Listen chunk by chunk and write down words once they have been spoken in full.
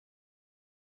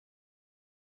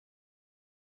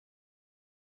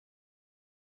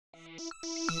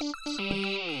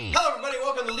Hello everybody,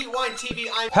 welcome to Elite Wine TV.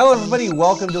 Hello everybody,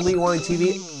 welcome to Elite Wine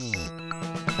TV.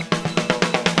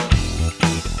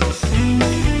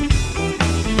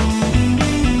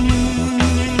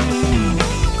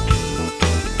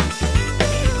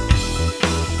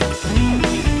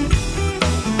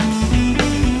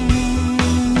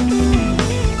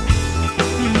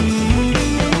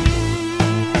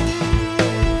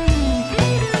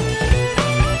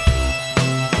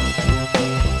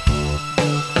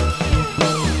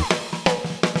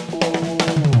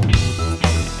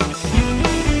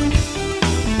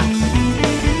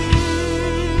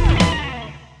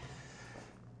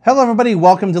 Hello everybody,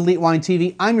 welcome to Elite Wine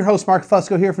TV. I'm your host Mark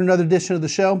Fusco here for another edition of the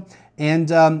show. And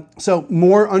so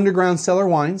more Underground Cellar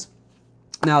wines.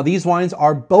 Now these wines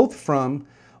are both from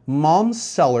Malm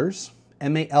Cellars,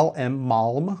 M-A-L-M,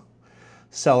 Malm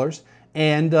Cellars.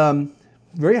 And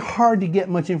very hard to get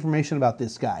much information about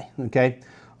this guy, okay,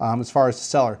 as far as the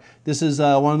cellar. This is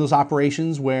one of those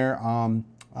operations where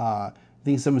I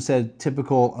think someone said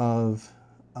typical of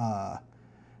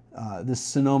this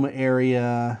Sonoma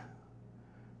area.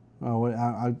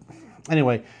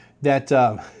 Anyway, that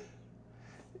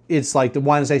it's like the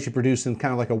wine is actually produced in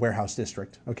kind of like a warehouse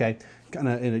district, okay, kind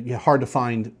of hard to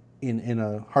find in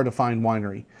a hard to find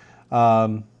winery.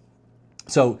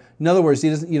 So in other words, he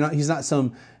doesn't, he's not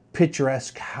some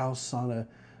picturesque house on a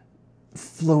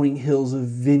flowing hills of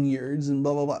vineyards and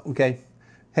blah blah blah. Okay,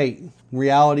 hey,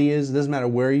 reality is it doesn't matter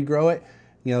where you grow it.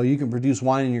 You can produce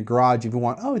wine in your garage if you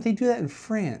want. Oh, they do that in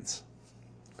France,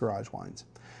 garage wines.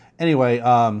 Anyway,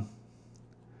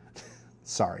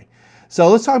 sorry. So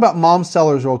let's talk about Malm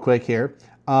Cellars real quick here.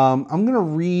 I'm going to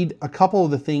read a couple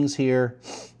of the things here.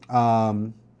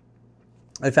 I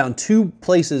found two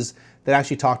places that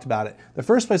actually talked about it. The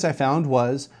first place I found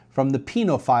was from the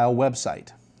Pinophile website.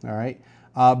 All right.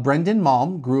 Brendan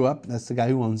Malm grew up, that's the guy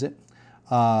who owns it,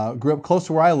 grew up close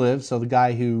to where I live, so the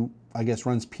guy who, I guess,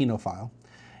 runs Pinophile,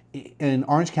 in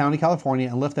Orange County, California,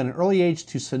 and left at an early age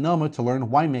to Sonoma to learn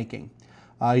winemaking.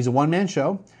 He's a one-man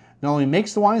show. Not only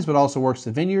makes the wines, but also works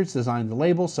the vineyards, designs the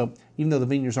labels. So even though the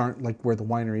vineyards aren't like where the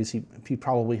winery is, he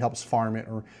probably helps farm it,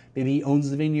 or maybe he owns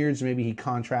the vineyards, or maybe he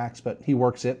contracts, but he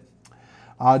works it.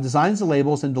 Designs the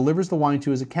labels and delivers the wine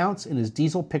to his accounts in his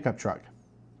diesel pickup truck.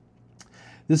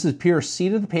 This is pure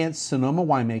seat-of-the-pants Sonoma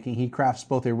winemaking. He crafts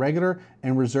both a regular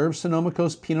and reserve Sonoma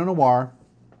Coast Pinot Noir,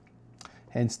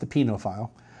 hence the Pinophile.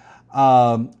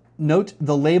 Note,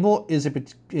 the label is a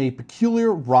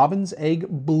peculiar robin's egg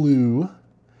blue,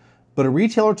 but a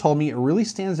retailer told me it really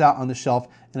stands out on the shelf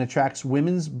and attracts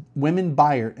women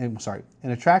buyers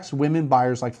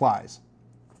like flies.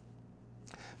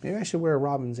 Maybe I should wear a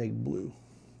robin's egg blue.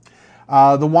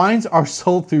 The wines are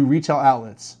sold through retail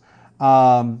outlets.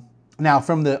 Now,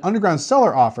 from the Underground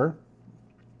Cellar offer,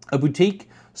 a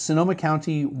boutique Sonoma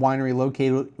County winery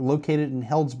located in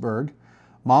Healdsburg,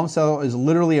 Malm Cellar is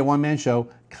literally a one-man show.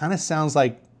 Kind of sounds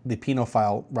like the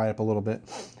Pinophile write-up a little bit.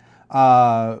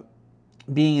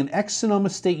 Being an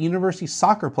ex-Sonoma State University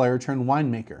soccer player turned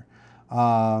winemaker.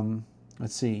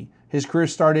 Let's see. His career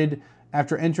started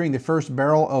after entering the first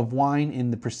barrel of wine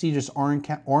in the prestigious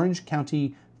Orange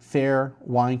County Fair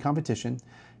wine competition.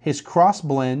 His cross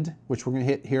blend, which we're going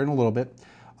to hit here in a little bit,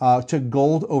 took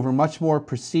gold over much more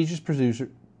prestigious producers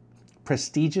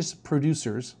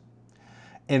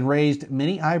and raised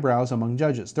many eyebrows among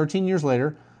judges. 13 years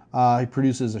later, he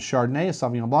produces a Chardonnay, a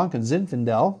Sauvignon Blanc, and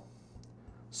Zinfandel,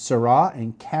 Syrah,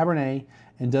 and Cabernet,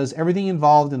 and does everything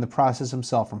involved in the process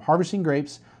himself, from harvesting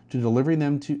grapes to delivering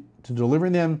them to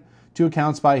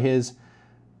accounts by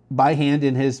hand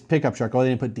in his pickup truck. Oh, they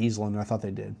didn't put diesel in it. I thought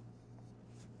they did.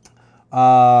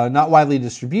 Not widely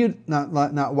distributed.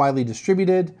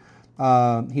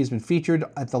 He's been featured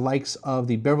at the likes of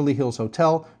the Beverly Hills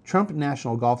Hotel, Trump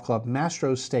National Golf Club,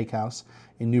 Mastro's Steakhouse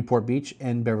in Newport Beach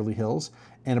and Beverly Hills,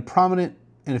 and a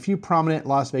few prominent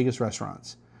Las Vegas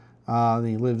restaurants.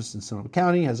 He lives in Sonoma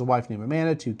County, has a wife named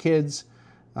Amanda, 2 kids,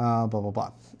 blah, blah, blah.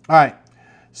 All right,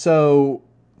 so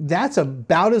that's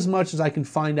about as much as I can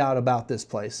find out about this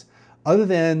place, other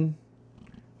than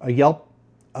a Yelp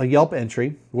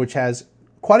entry, which has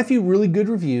quite a few really good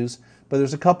reviews, but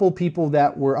there's a couple people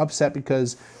that were upset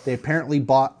because they apparently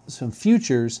bought some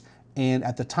futures, and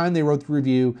at the time they wrote the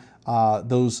review,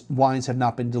 those wines have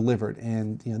not been delivered,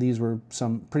 and these were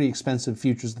some pretty expensive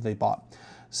futures that they bought.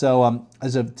 So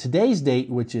as of today's date,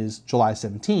 which is July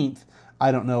 17th,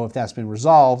 I don't know if that's been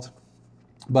resolved,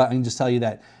 but I can just tell you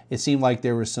that it seemed like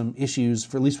there were some issues,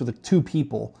 for at least for the 2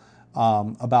 people,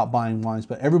 about buying wines.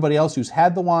 But everybody else who's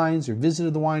had the wines or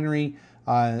visited the winery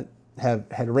have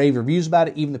had rave reviews about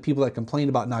it. Even the people that complained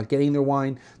about not getting their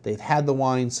wine, they've had the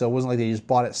wine, so it wasn't like they just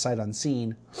bought it sight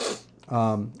unseen.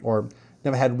 or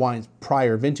never had wines,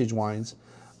 prior vintage wines.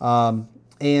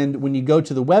 And when you go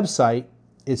to the website,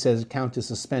 it says account is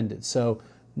suspended. So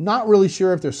not really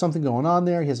sure if there's something going on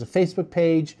there. He has a Facebook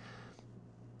page.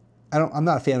 I'm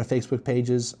not a fan of Facebook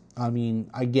pages. I mean,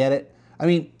 I get it. I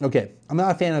mean, okay, I'm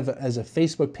not a fan of as a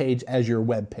Facebook page as your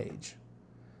web page.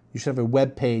 You should have a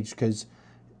web page because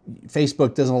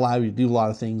Facebook doesn't allow you to do a lot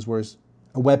of things, whereas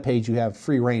a web page you have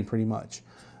free reign pretty much.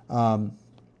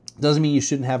 Doesn't mean you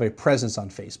shouldn't have a presence on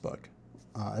Facebook.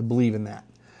 I believe in that.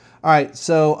 All right,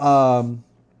 so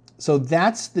so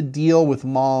that's the deal with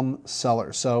Malm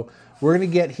Cellars. So we're going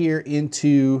to get here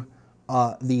into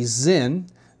the Zin.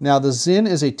 Now the Zin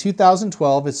is a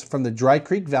 2012. It's from the Dry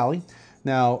Creek Valley.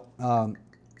 Now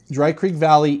Dry Creek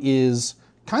Valley is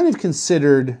kind of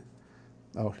considered,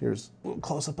 oh, here's a little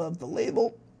close up of the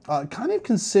label, kind of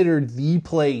considered the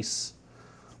place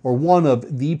or one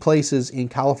of the places in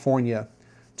California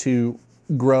to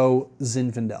grow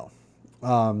Zinfandel.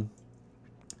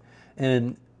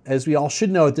 And as we all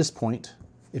should know at this point,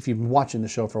 if you've been watching the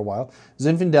show for a while,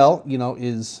 Zinfandel, you know,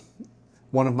 is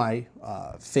one of my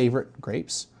favorite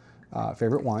grapes,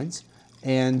 favorite wines.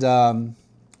 And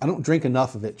I don't drink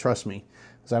enough of it, trust me,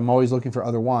 because I'm always looking for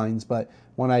other wines. But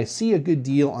when I see a good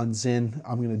deal on Zin,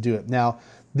 I'm going to do it. Now,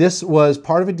 this was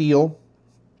part of a deal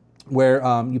where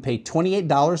you pay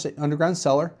 $28 at Underground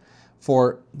Cellar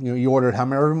for, you know, you ordered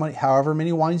however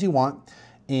many wines you want,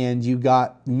 and you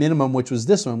got minimum, which was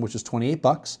this one, which is 28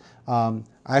 bucks. I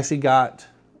actually got,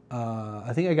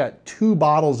 I think I got 2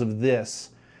 bottles of this,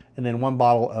 and then 1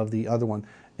 bottle of the other one.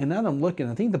 And now that I'm looking,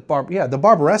 I think the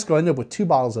Barbaresco, I ended up with 2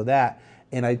 bottles of that,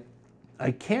 and I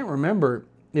can't remember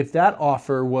if that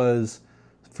offer was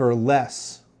for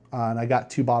less, and I got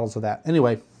 2 bottles of that.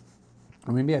 Anyway,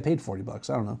 or maybe I paid 40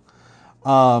 bucks. I don't know.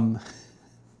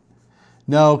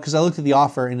 No, because I looked at the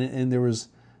offer and there was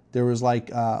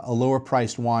like a lower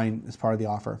priced wine as part of the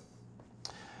offer.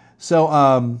 So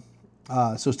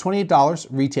so it's $28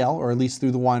 retail, or at least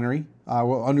through the winery,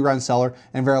 Underground Cellar,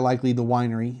 and very likely the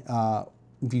winery.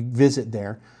 If you visit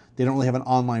there, they don't really have an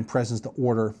online presence to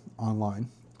order online.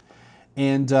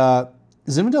 And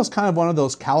Zinfandel is kind of one of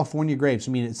those California grapes.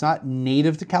 I mean, it's not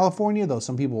native to California, though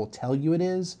some people will tell you it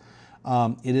is.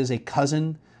 It is a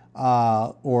cousin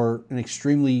or an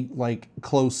extremely like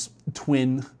close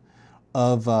twin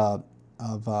of I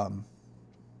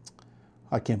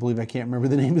can't believe I can't remember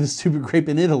the name of the stupid grape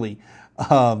in Italy.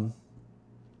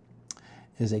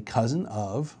 Is a cousin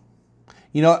of,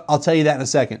 you know, I'll tell you that in a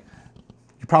second.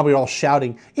 You're probably all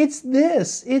shouting, "It's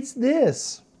this! It's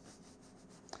this!"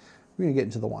 We're gonna get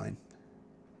into the wine.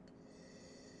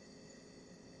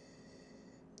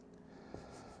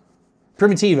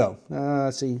 Primitivo,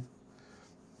 let's see,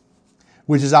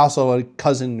 which is also a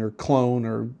cousin or clone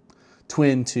or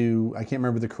twin to, I can't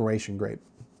remember the Croatian grape,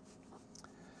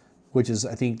 which is,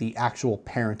 I think, the actual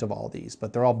parent of all these,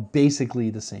 but they're all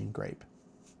basically the same grape.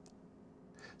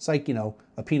 It's like, you know,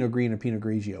 a Pinot Grigio and a Pinot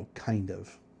Grigio, kind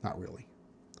of, not really.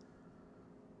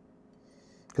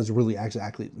 Because really,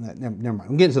 exactly, never mind.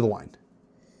 I'm getting to the wine.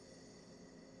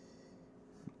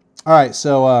 All right,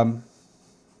 so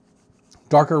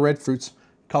darker red fruits,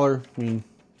 color, I mean,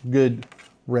 good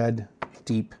red,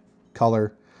 deep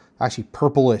color, actually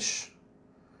purplish,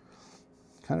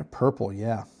 kind of purple,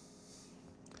 yeah,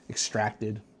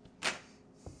 extracted.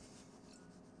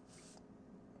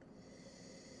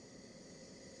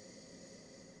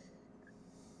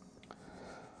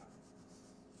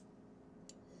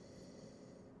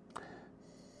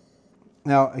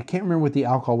 Now, I can't remember what the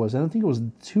alcohol was. I don't think it was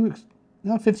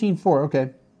 15.4, okay.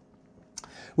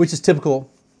 Which is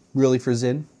typical, really, for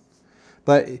Zin.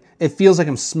 But it feels like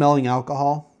I'm smelling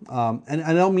alcohol. And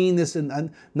I don't mean this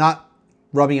in not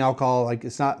rubbing alcohol. Like,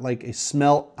 it's not like a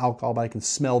smell alcohol, but I can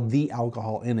smell the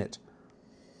alcohol in it.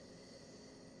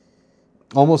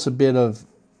 Almost a bit of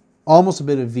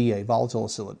VA, volatile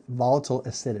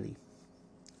acidity.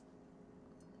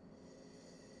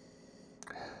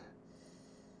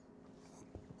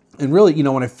 And really, you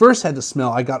know, when I first had the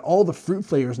smell, I got all the fruit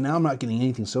flavors. Now I'm not getting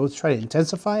anything. So let's try to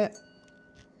intensify it.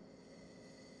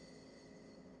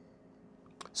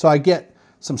 So I get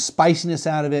some spiciness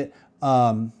out of it.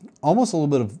 Almost a little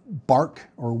bit of bark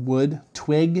or wood,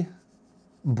 twig,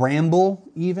 bramble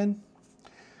even.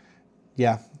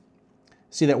 Yeah.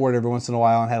 See that word every once in a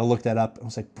while and had to look that up. I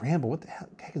was like, bramble? What the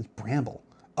heck is bramble?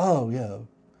 Oh, yeah.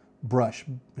 Brush.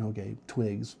 Okay.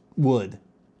 Twigs. Wood.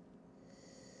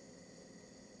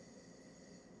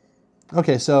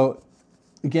 Okay, so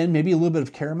again, maybe a little bit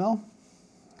of caramel.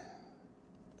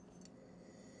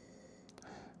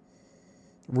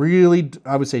 Really,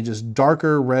 I would say just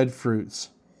darker red fruits.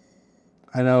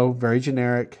 I know, very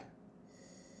generic.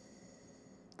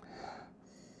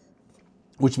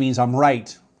 which means I'm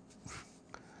right.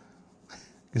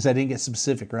 Because I didn't get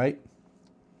specific, right?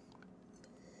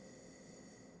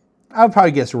 I would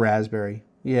probably guess raspberry.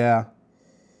 Yeah.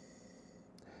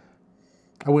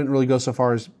 I wouldn't really go so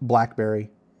far as blackberry.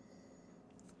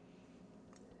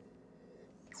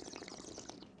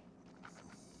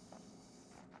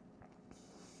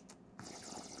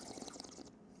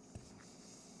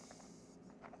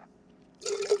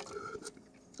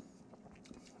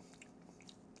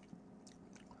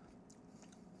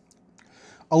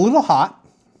 A little hot,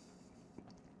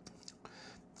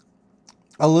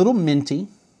 a little minty,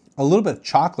 a little bit of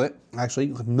chocolate, actually,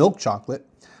 milk chocolate.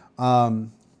 I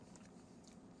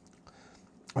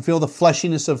feel the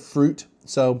fleshiness of fruit,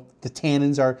 so the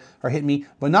tannins are hitting me,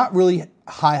 but not really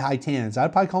high tannins.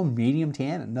 I'd probably call them medium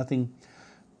tannin.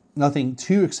 Nothing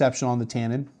too exceptional on the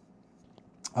tannin.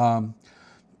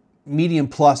 Medium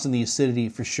plus in the acidity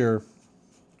for sure.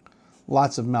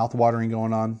 Lots of mouth watering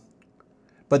going on.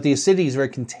 But the acidity is very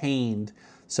contained,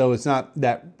 so it's not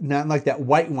like that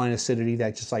white wine acidity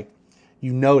that just like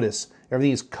you notice.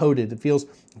 Everything is coated. It feels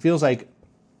like,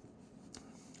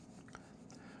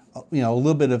 you know, a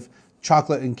little bit of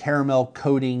chocolate and caramel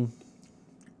coating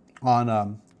on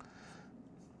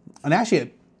and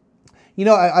actually, you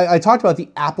know, I talked about the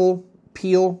apple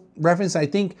peel reference. I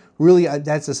think really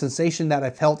that's a sensation that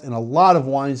I've felt in a lot of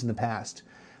wines in the past.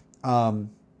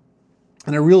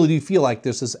 And I really do feel like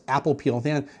there's this apple peel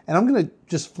thing. And I'm going to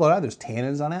just float out, there's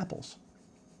tannins on apples.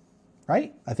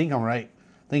 Right? I think I'm right.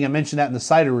 I think I mentioned that in the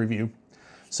cider review.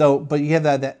 So, but you have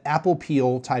that apple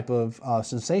peel type of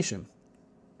sensation.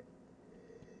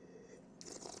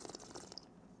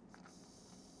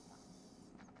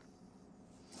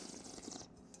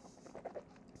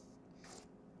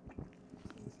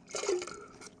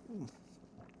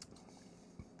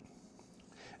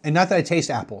 And not that I taste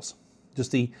apples,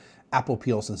 just the apple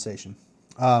peel sensation.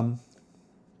 Yeah,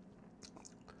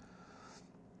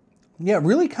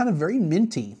 really kind of very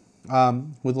minty with a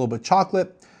little bit of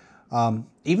chocolate,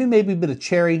 even maybe a bit of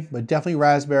cherry, but definitely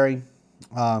raspberry.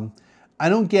 I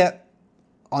don't get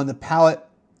on the palate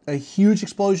a huge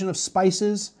explosion of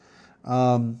spices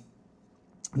that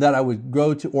I would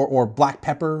go to, or black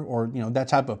pepper, or you know, that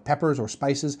type of peppers or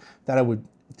spices that I would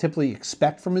typically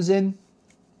expect from a Zin.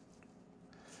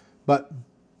 But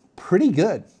pretty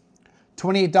good.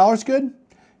 $28 good?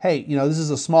 Hey, you know, this is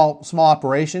a small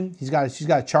operation. She's got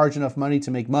to charge enough money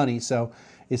to make money, so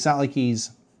it's not like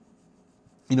he's,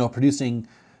 you know, producing,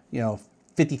 you know,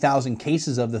 50,000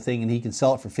 cases of the thing and he can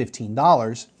sell it for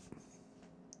 $15.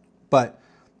 But,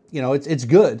 you know, it's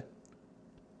good.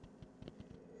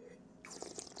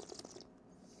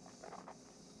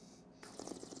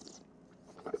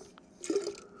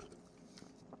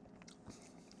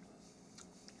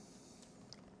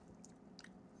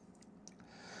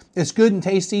 It's good and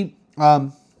tasty.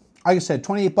 Like I said,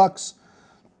 28 bucks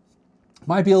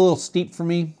might be a little steep for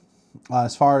me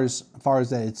as far as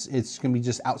that it's going to be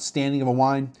just outstanding of a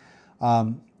wine.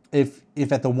 If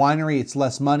at the winery it's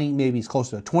less money, maybe it's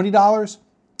closer to $20,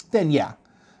 then yeah,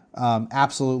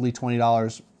 absolutely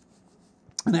 $20.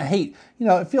 And I hate, you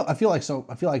know, I feel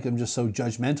like I'm just so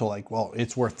judgmental. Like, well,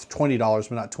 it's worth $20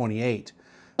 but not 28.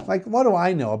 Like, what do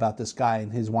I know about this guy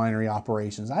and his winery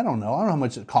operations? I don't know. I don't know how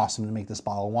much it costs him to make this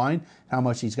bottle of wine, how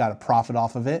much he's got to profit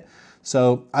off of it.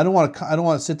 So I don't want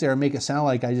to sit there and make it sound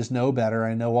like I just know better.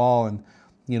 I know all, and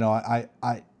you know, I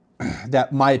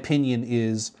that my opinion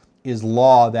is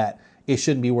law that it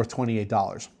shouldn't be worth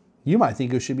 $28. You might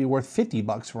think it should be worth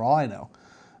 $50 for all I know.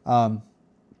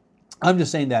 I'm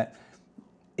just saying that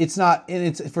it's not, and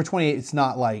it's for 28. It's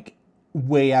not like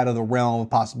way out of the realm of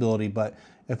possibility, but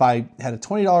if I had a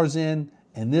 $20 in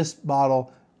and this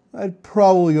bottle, I'd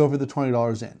probably go for the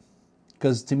 $20 in,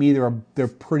 because to me they're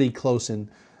pretty close in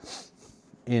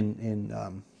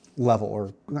level,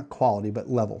 or not quality but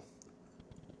level.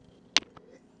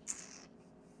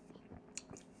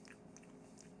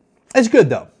 It's good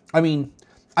though. I mean,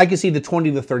 I can see the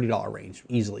 $20 to $30 range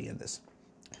easily in this.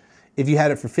 If you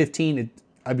had it for $15,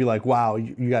 I'd be like, wow,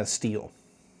 you got a steal.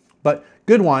 But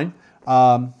good wine.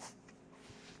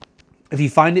 If you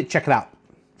find it, check it out.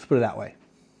 Let's put it that way.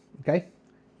 Okay?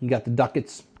 You got the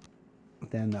ducats.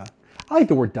 Then I like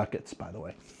the word ducats, by the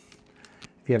way,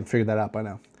 if you haven't figured that out by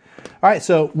now. All right,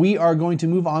 so we are going to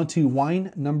move on to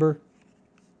wine number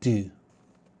 2.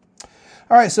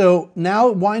 All right, so now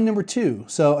wine number 2.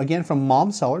 So again, from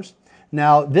Malm Cellars.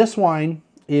 Now this wine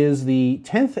is the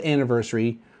 10th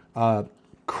anniversary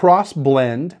cross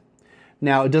blend.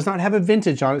 Now it does not have a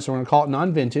vintage on it, so we're going to call it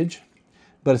non-vintage.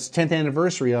 But it's 10th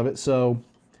anniversary of it, so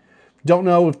don't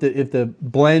know if the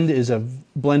blend is a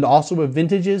blend also of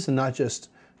vintages and not just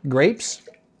grapes.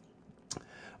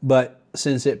 But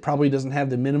since it probably doesn't have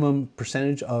the minimum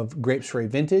percentage of grapes for a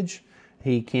vintage,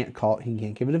 he can't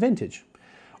give it a vintage.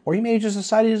 Or he may just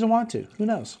decide he doesn't want to. Who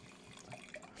knows?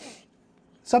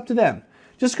 It's up to them.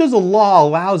 Just because the law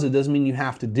allows it doesn't mean you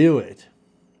have to do it.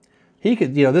 He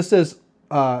could, this says,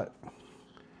 on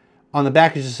the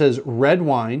back it just says red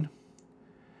wine.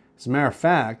 As a matter of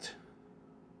fact,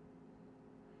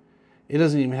 it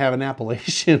doesn't even have an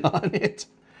appellation on it.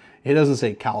 It doesn't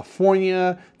say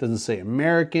California, doesn't say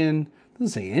American, doesn't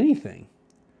say anything.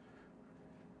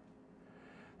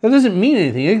 That doesn't mean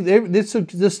anything.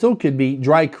 This still could be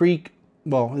Dry Creek.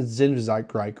 Well, it's Zinfandel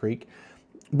Dry Creek.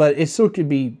 But it still could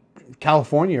be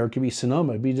California or it could be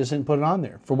Sonoma. We just didn't put it on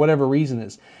there for whatever reason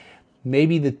is.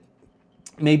 Maybe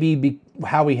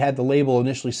how we had the label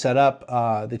initially set up,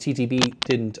 the TTB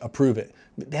didn't approve it.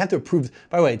 They have to approve.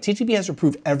 By the way, TTB has to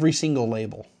approve every single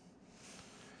label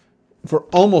for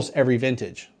almost every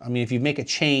vintage. I mean, if you make a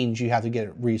change, you have to get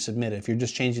it resubmitted. If you're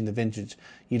just changing the vintage,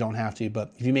 you don't have to.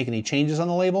 But if you make any changes on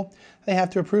the label, they have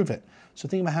to approve it. So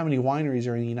think about how many wineries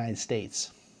are in the United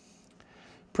States.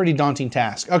 Pretty daunting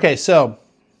task. Okay, so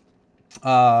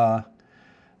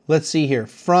let's see here.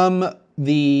 From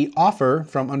the offer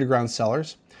from Underground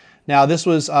Cellars. Now this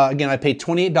was, again, I paid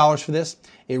 $28 for this.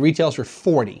 It retails for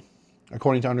 $40,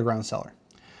 according to Underground Cellar.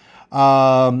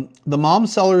 The Malm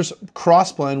Cellars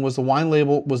Cross Blend was the wine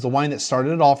that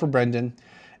started it all for Brendan,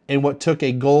 and what took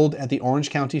a gold at the Orange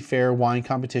County Fair wine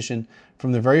competition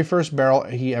from the very first barrel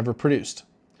he ever produced.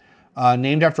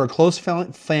 Named after a close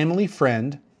family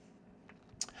friend,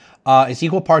 it's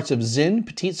equal parts of Zin,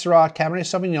 Petit Syrah, Cabernet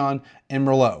Sauvignon, and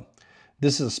Merlot.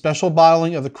 This is a special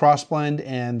bottling of the Cross Blend,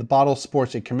 and the bottle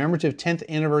sports a commemorative 10th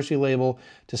anniversary label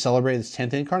to celebrate its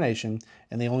 10th incarnation,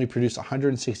 and they only produce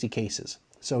 160 cases.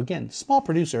 So again, small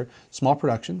producer, small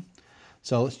production.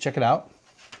 So let's check it out.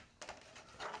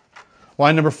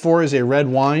 Wine number 4 is a red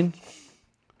wine.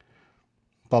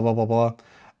 Blah, blah, blah, blah.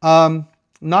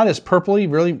 Not as purpley,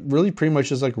 really pretty much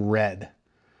just like red.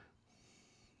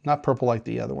 Not purple like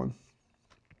the other one.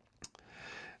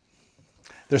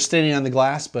 They're staining on the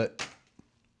glass, but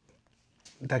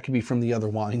that could be from the other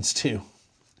wines too.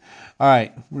 All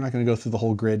right, we're not going to go through the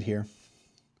whole grid here.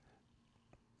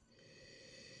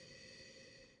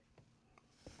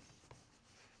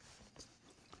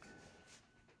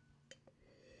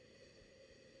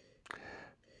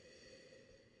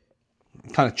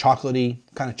 Kind of chocolatey,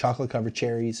 kind of chocolate covered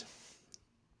cherries.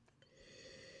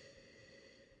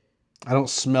 I don't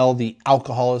smell the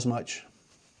alcohol as much,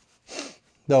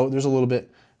 though there's a little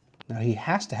bit. Now he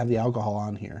has to have the alcohol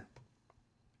on here.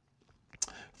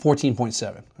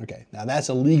 14.7. Okay, now that's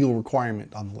a legal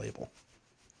requirement on the label.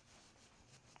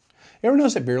 You ever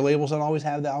notice that beer labels don't always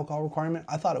have the alcohol requirement?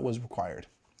 I thought it was required.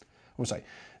 I'm sorry,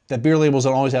 that beer labels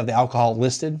don't always have the alcohol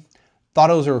listed.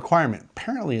 Thought it was a requirement.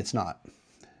 Apparently it's not.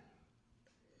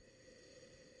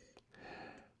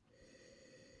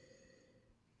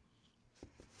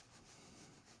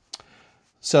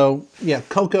 So, yeah,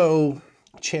 cocoa,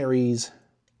 cherries,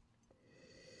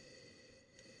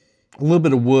 a little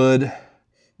bit of wood,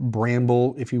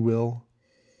 bramble, if you will.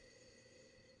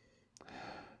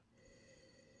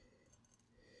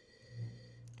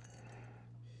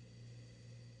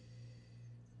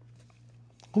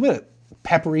 A little bit of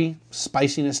peppery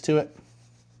spiciness to it.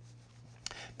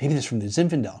 Maybe that's from the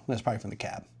Zinfandel. That's probably from the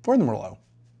Cab, or the Merlot,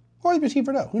 or the Petit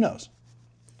Verdot. Who knows?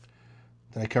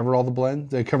 Did I cover all the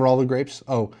blend? Did I cover all the grapes?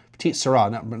 Oh, Petit Syrah,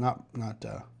 not Verdot.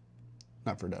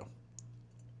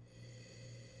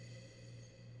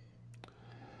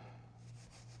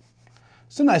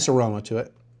 It's a nice aroma to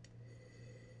it.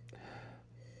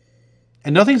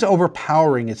 And nothing's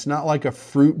overpowering. It's not like a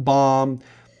fruit bomb.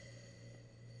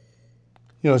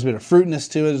 There's a bit of fruitiness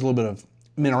to it. There's a little bit of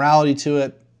minerality to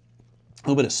it. A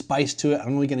little bit of spice to it. I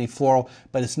don't really get any floral,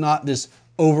 but it's not this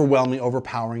overwhelming,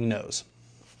 overpowering nose.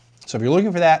 So if you're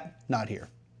looking for that, not here.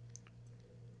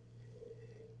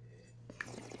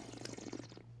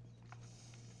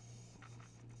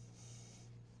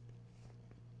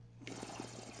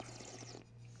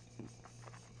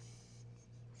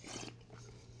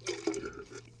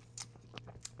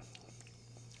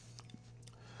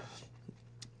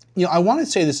 I want to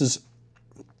say this is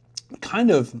kind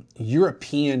of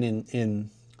European in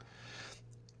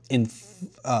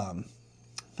not,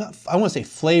 I want to say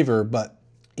flavor, but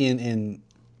in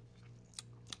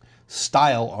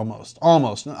style almost.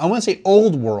 I want to say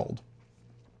old world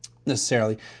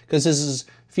necessarily, because this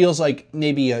feels like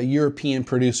maybe a European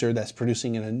producer that's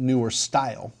producing in a newer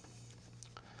style.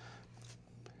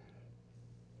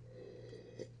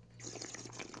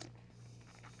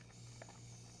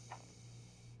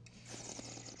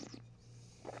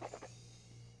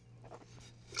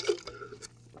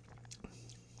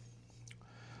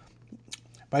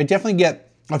 But I definitely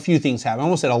get a few things happening. I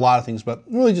almost said a lot of things, but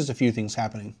really just a few things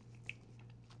happening.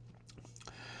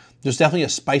 There's definitely a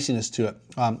spiciness to it.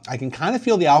 I can kind of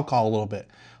feel the alcohol a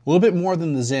little bit more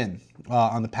than the Zin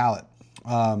on the palate.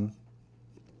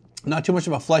 Not too much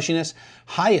of a fleshiness.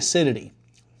 High acidity,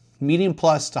 medium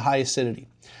plus to high acidity.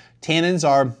 Tannins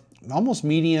are almost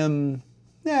medium,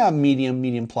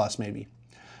 medium plus maybe.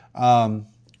 Not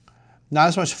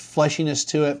as much fleshiness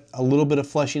to it, a little bit of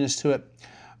fleshiness to it.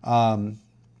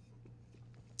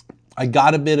 I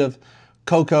got a bit of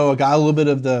cocoa, I got a little bit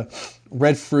of the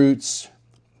red fruits,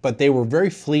 but they were very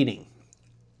fleeting.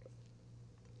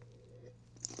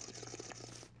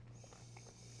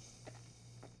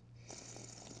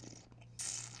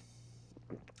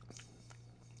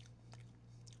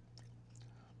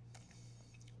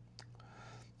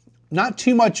 Not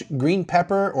too much green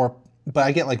pepper, but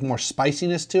I get like more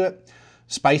spiciness to it.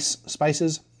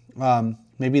 Spices.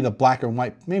 Maybe the black or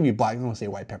white, maybe black, I don't want to say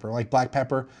white pepper, like black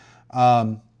pepper.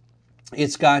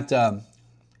 It's got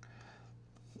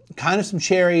kind of some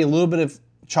cherry, a little bit of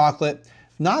chocolate,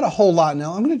 not a whole lot.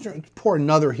 Now I'm going to pour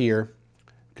another here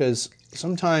because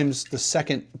sometimes the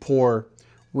second pour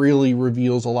really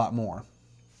reveals a lot more.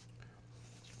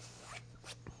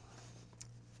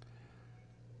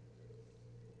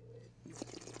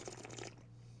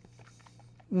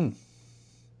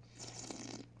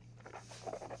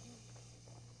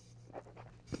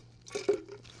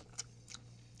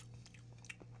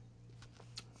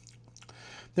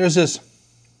 There's this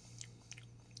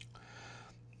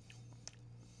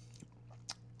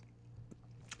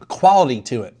quality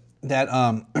to it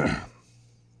that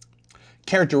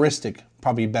characteristic,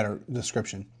 probably a better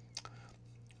description,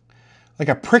 like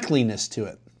a prickliness to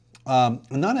it.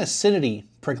 Not acidity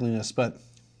prickliness, but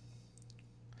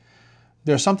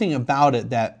there's something about it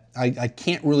that I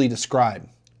can't really describe.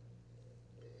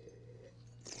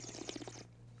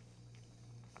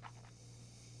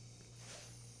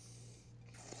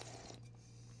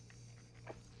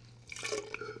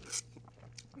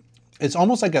 It's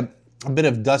almost like a bit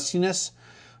of dustiness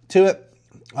to it.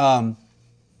 I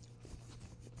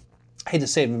hate to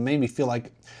say it, but it made me feel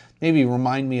like, maybe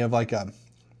remind me of like a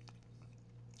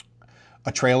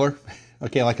trailer,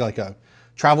 okay, like a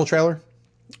travel trailer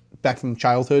back from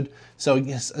childhood. So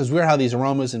it's weird how these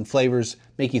aromas and flavors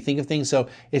make you think of things. So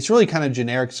it's really kind of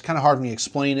generic. It's kind of hard for me to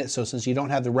explain it. So since you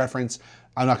don't have the reference,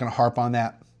 I'm not going to harp on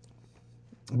that.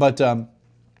 But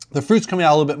the fruit's coming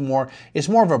out a little bit more. It's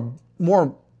more of a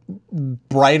more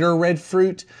brighter red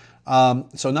fruit.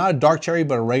 So not a dark cherry,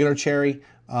 but a regular cherry.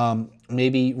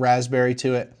 Maybe raspberry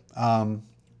to it.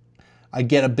 I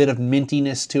get a bit of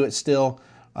mintiness to it still.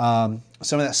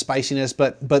 Some of that spiciness,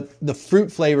 but the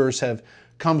fruit flavors have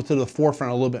come to the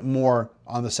forefront a little bit more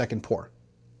on the second pour.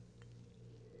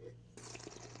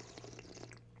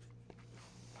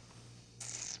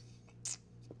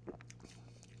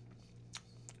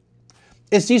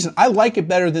 It's decent. I like it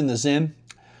better than the Zin.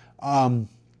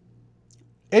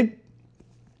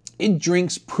 It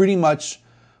drinks pretty much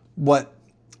what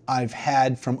I've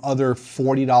had from other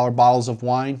 $40 bottles of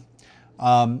wine.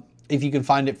 If you can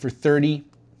find it for $30,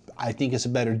 I think it's a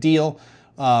better deal.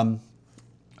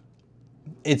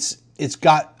 It's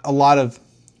got a lot of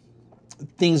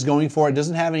things going for it. It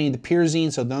doesn't have any of the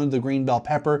pyrazine, so none of the green bell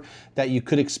pepper that you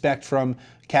could expect from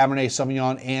Cabernet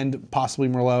Sauvignon and possibly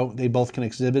Merlot. They both can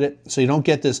exhibit it. So you don't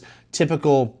get this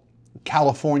typical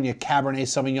California Cabernet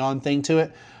Sauvignon thing to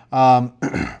it.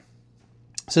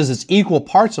 It says it's equal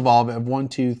parts of all of it,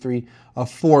 of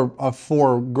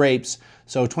four grapes,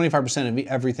 so 25% of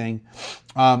everything.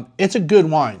 It's a good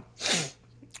wine.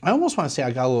 I almost want to say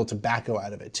I got a little tobacco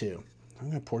out of it too. I'm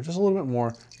going to pour just a little bit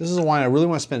more. This is a wine I really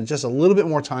want to spend just a little bit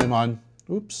more time on.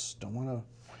 Oops, don't want to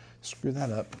screw that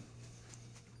up.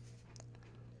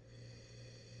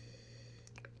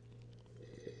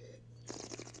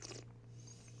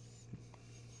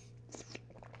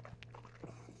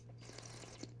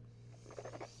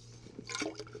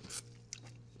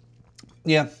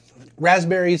 Yeah,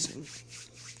 raspberries,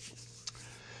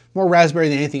 more raspberry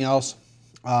than anything else.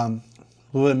 A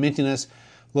little bit of mintiness,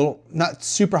 not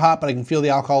super hot, but I can feel the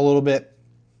alcohol a little bit.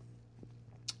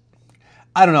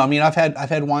 I don't know. I mean, I've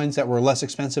had wines that were less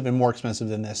expensive and more expensive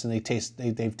than this, and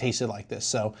they've tasted like this.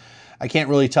 So I can't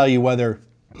really tell you whether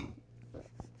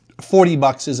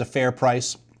 $40 is a fair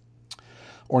price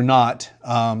or not.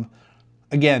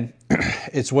 Again,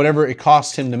 it's whatever it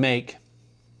costs him to make.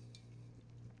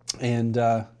 And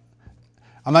I'm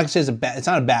not gonna say it's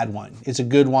not a bad wine. It's a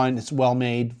good wine. It's well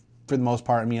made for the most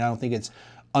part. I mean, I don't think it's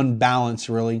unbalanced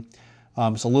really.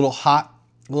 It's a little hot,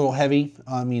 a little heavy.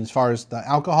 I mean, as far as the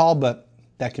alcohol, but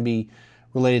that can be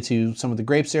related to some of the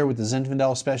grapes there with the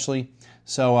Zinfandel especially.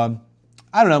 So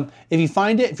I don't know. If you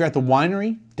find it, if you're at the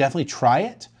winery, definitely try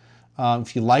it.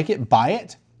 If you like it, buy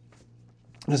it.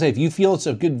 I say if you feel it's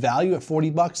a good value at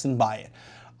 40 bucks, then buy it.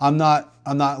 I'm not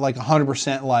like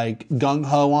 100% like gung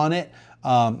ho on it.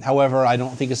 However, I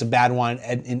don't think it's a bad wine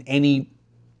in any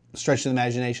stretch of the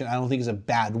imagination. I don't think it's a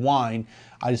bad wine.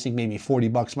 I just think maybe 40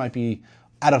 bucks might be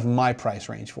out of my price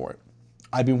range for it.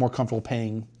 I'd be more comfortable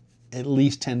paying at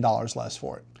least $10 less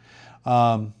for it.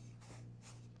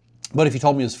 But if you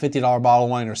told me it was a $50 bottle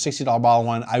of wine or $60 bottle of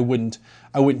wine, I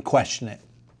wouldn't question it.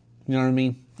 You know what I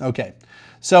mean? Okay.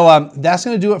 So that's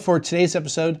going to do it for today's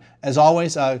episode. As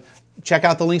always, check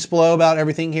out the links below about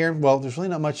everything here. Well, there's really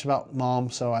not much about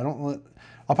Malm, so I'll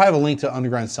probably have a link to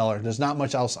Underground Cellar. There's not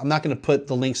much else. I'm not going to put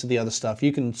the links to the other stuff.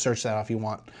 You can search that out if you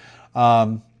want.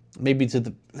 Maybe to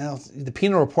the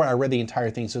Pinot Report, I read the entire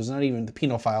thing, so it's not even the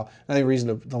Pinot file. Not any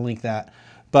reason to link that.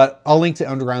 But I'll link to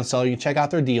Underground Cellar. You can check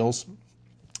out their deals.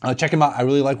 Check them out. I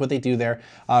really like what they do there.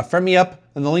 Friend me up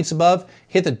in the links above.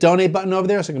 Hit the donate button over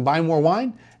there so I can buy more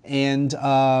wine. And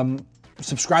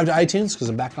subscribe to iTunes because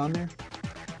I'm back on there.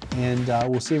 And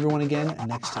we'll see everyone again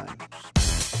next time.